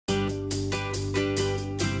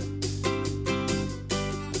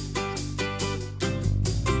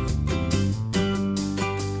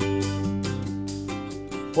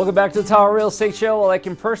Welcome back to the Tahoe Real Estate Show. Well, I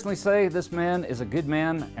can personally say this man is a good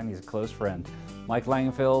man and he's a close friend. Mike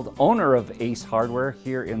Langenfeld, owner of Ace Hardware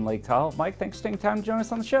here in Lake Tahoe. Mike, thanks for taking time to join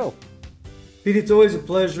us on the show. Pete, it's always a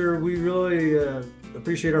pleasure. We really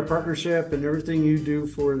appreciate our partnership and everything you do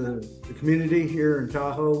for the community here in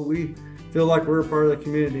Tahoe. We feel like we're a part of the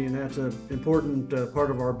community, and that's an important part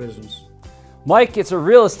of our business. Mike, it's a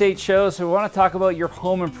real estate show, so we want to talk about your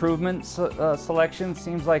home improvement selection.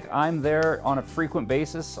 Seems like I'm there on a frequent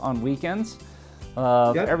basis on weekends.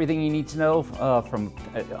 Yep. Everything you need to know from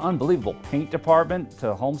an unbelievable paint department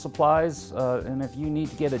to home supplies, and if you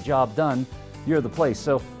need to get a job done, you're the place.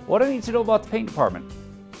 So what do I need to know about the paint department?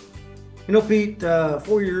 You know, Pete,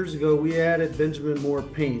 4 years ago we added Benjamin Moore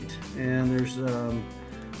paint, and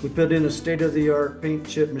we put in a state-of-the-art paint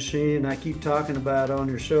chip machine. I keep talking about it on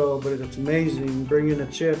your show, but it's amazing. You bring in a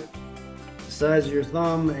chip the size of your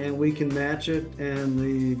thumb and we can match it, and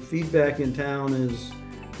the feedback in town is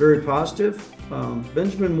very positive.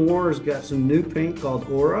 Benjamin Moore has got some new paint called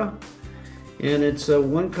Aura, and it's a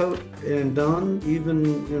one coat and done,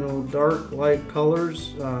 even dark light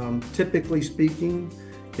colors. Typically speaking,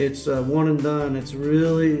 it's one and done. It's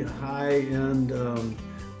really high-end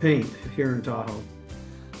paint here in Tahoe.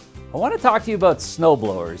 I want to talk to you about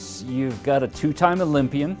snowblowers. You've got a two-time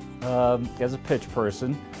Olympian as a pitch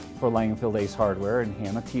person for Langenfeld Ace Hardware and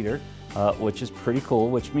Hannah Teeter, which is pretty cool,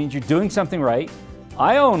 which means you're doing something right.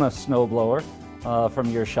 I own a snowblower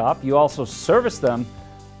from your shop. You also service them,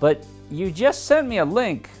 but you just sent me a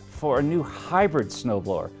link for a new hybrid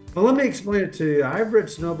snowblower. Well, let me explain it to you. A hybrid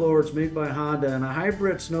snowblower is made by Honda, and a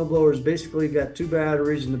hybrid snowblower is basically got two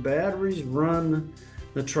batteries, and the batteries run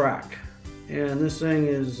the track. And this thing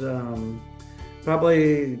is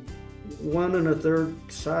probably 1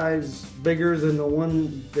 1/3 size bigger than the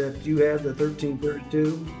one that you have, the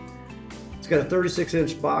 1332. It's got a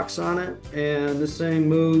 36-inch box on it, and this thing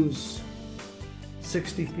moves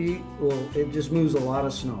 60 feet. Well, it just moves a lot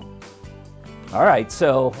of snow. All right,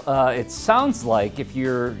 so it sounds like if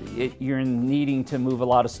you're needing to move a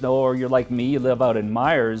lot of snow, or you're like me, you live out in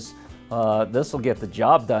Myers, this will get the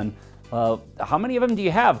job done. How many of them do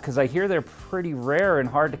you have? Because I hear they're pretty rare and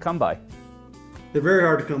hard to come by. They're very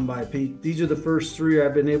hard to come by, Pete. These are the first 3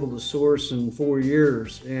 I've been able to source in 4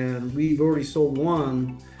 years, and we've already sold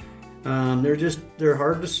one. They're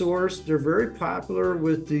hard to source. They're very popular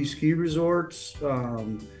with the ski resorts,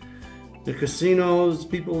 the casinos,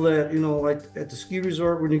 people that, like at the ski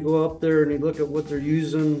resort, when you go up there and you look at what they're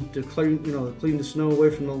using to clean the snow away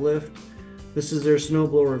from the lift. This is their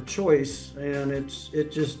snowblower of choice, and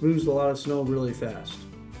it just moves a lot of snow really fast.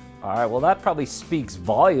 All right, well, that probably speaks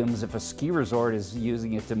volumes if a ski resort is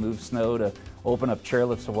using it to move snow, to open up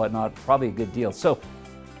chairlifts or whatnot. Probably a good deal. So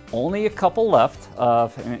only a couple left.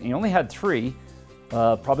 And you only had 3.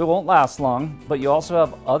 Probably won't last long, but you also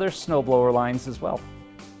have other snowblower lines as well.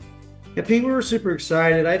 Yeah, Pete, we were super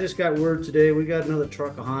excited. I just got word today we got another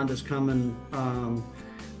truck of Hondas coming.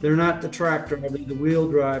 They're not the track drive, they're the wheel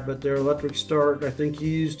drive, but they're electric start. I think you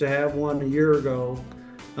used to have one a year ago.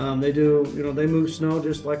 They do, they move snow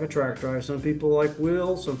just like a track drive. Some people like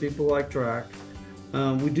wheel, some people like track.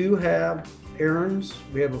 We do have errands.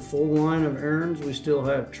 We have a full line of errands. We still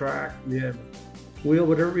have track. We have wheel,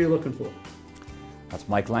 whatever you're looking for. That's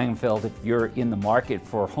Mike Langenfeld. If you're in the market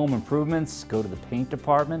for home improvements, go to the paint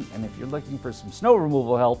department. And if you're looking for some snow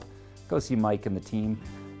removal help, go see Mike and the team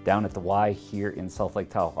down at the Y here in South Lake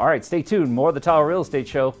Tahoe. All right, stay tuned. More of the Tahoe Real Estate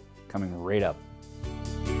Show coming right up.